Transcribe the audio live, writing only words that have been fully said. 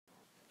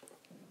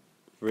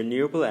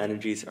Renewable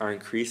energies are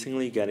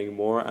increasingly getting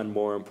more and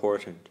more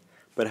important,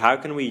 but how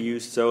can we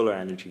use solar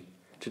energy?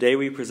 Today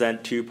we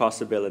present two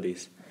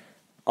possibilities.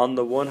 On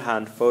the one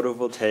hand,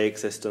 photovoltaic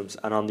systems,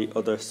 and on the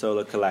other,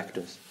 solar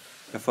collectors.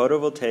 A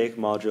photovoltaic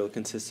module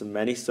consists of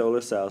many solar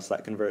cells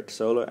that convert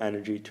solar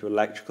energy to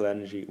electrical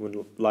energy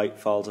when light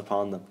falls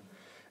upon them.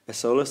 A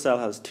solar cell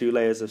has two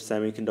layers of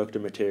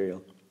semiconductor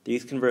material.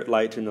 These convert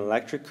light to an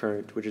electric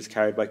current which is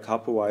carried by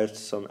copper wires to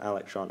some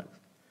electronics.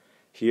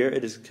 Here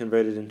it is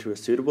converted into a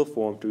suitable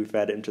form to be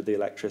fed into the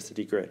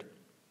electricity grid.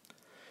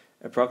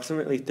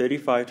 Approximately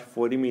 35 to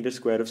 40 meters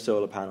squared of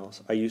solar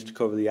panels are used to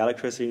cover the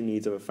electricity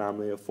needs of a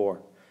family of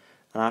 4,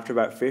 and after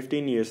about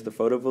 15 years the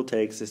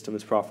photovoltaic system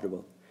is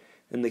profitable.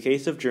 In the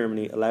case of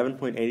Germany,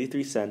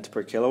 11.83 cents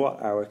per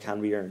kilowatt hour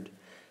can be earned.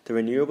 The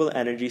Renewable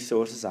Energy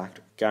Sources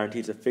Act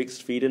guarantees a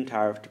fixed feed-in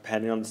tariff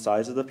depending on the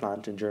size of the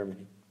plant in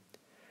Germany.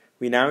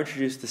 We now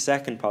introduce the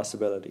second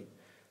possibility.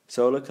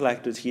 Solar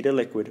collectors heat a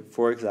liquid,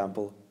 for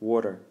example,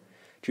 water.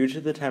 Due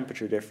to the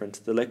temperature difference,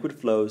 the liquid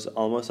flows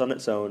almost on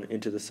its own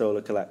into the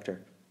solar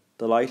collector.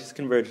 The light is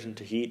converted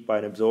into heat by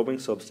an absorbing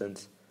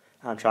substance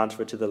and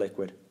transferred to the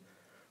liquid.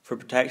 For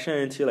protection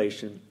and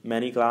insulation,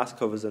 many glass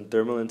covers and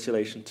thermal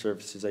insulation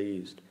surfaces are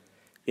used.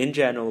 In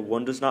general,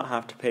 one does not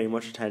have to pay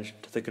much attention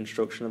to the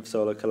construction of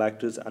solar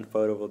collectors and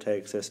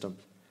photovoltaic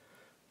systems.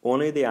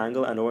 Only the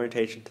angle and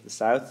orientation to the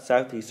south,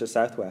 southeast or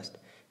southwest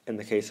in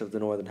the case of the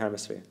northern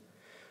hemisphere.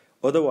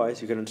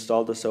 Otherwise, you can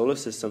install the solar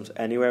systems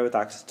anywhere with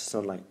access to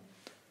sunlight.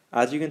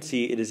 As you can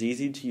see, it is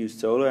easy to use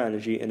solar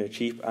energy in a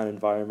cheap and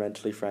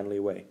environmentally friendly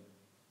way.